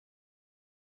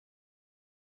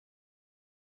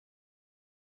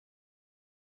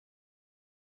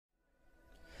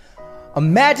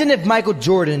Imagine if Michael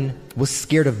Jordan was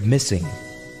scared of missing.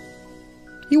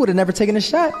 He would have never taken a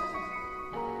shot.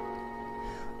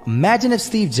 Imagine if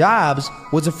Steve Jobs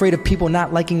was afraid of people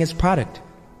not liking his product.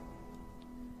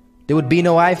 There would be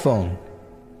no iPhone.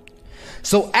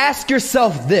 So ask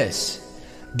yourself this.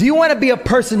 Do you want to be a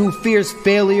person who fears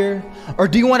failure, or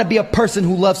do you want to be a person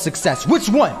who loves success? Which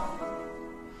one?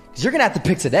 Because you're going to have to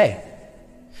pick today.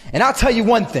 And I'll tell you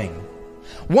one thing.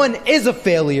 One is a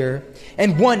failure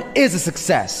and one is a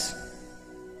success.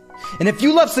 And if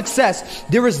you love success,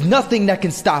 there is nothing that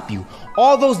can stop you.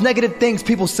 All those negative things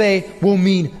people say will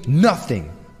mean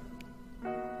nothing.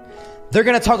 They're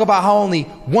going to talk about how only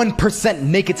 1%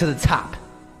 make it to the top.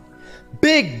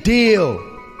 Big deal.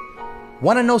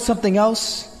 Want to know something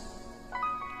else?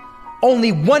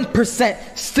 Only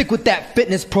 1% stick with that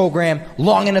fitness program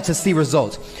long enough to see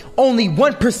results. Only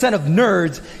 1% of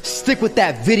nerds stick with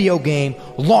that video game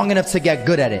long enough to get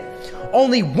good at it.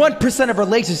 Only 1% of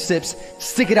relationships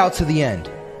stick it out to the end.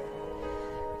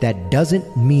 That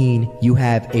doesn't mean you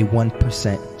have a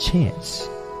 1% chance.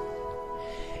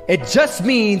 It just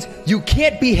means you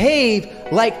can't behave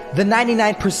like the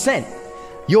 99%.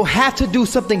 You'll have to do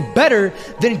something better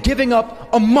than giving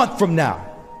up a month from now.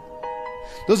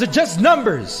 Those are just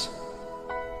numbers.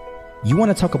 You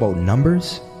want to talk about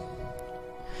numbers?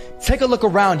 Take a look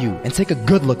around you and take a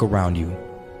good look around you.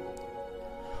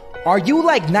 Are you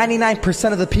like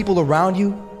 99% of the people around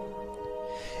you?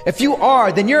 If you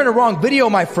are, then you're in the wrong video,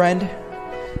 my friend.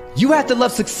 You have to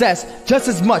love success just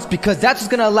as much, because that's what's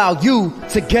going to allow you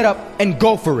to get up and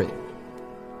go for it.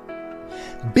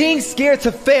 Being scared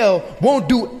to fail won't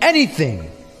do anything.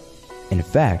 In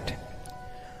fact,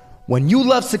 when you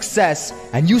love success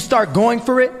and you start going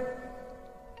for it,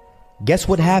 guess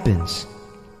what happens?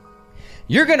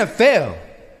 You're going to fail.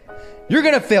 You're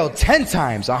going to fail 10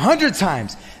 times, 100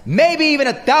 times, maybe even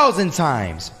 1,000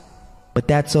 times. But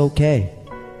that's okay.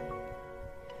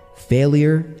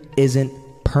 Failure isn't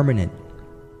permanent.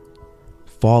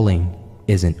 Falling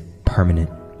isn't permanent.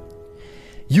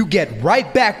 You get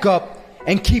right back up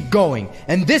and keep going.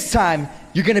 And this time,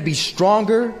 you're going to be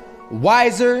stronger,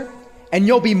 wiser, and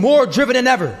you'll be more driven than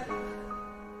ever.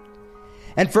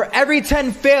 And for every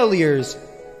 10 failures,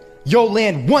 you'll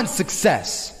land one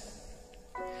success.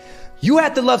 You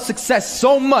have to love success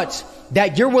so much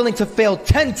that you're willing to fail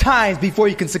 10 times before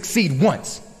you can succeed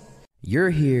once.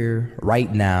 You're here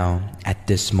right now at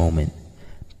this moment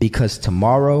because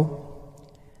tomorrow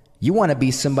you want to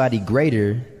be somebody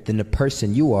greater than the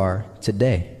person you are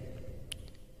today.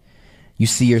 You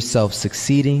see yourself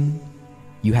succeeding,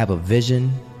 you have a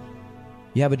vision,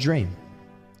 you have a dream.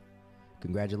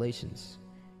 Congratulations.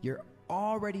 You're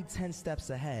already 10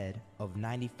 steps ahead of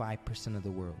 95% of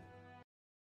the world.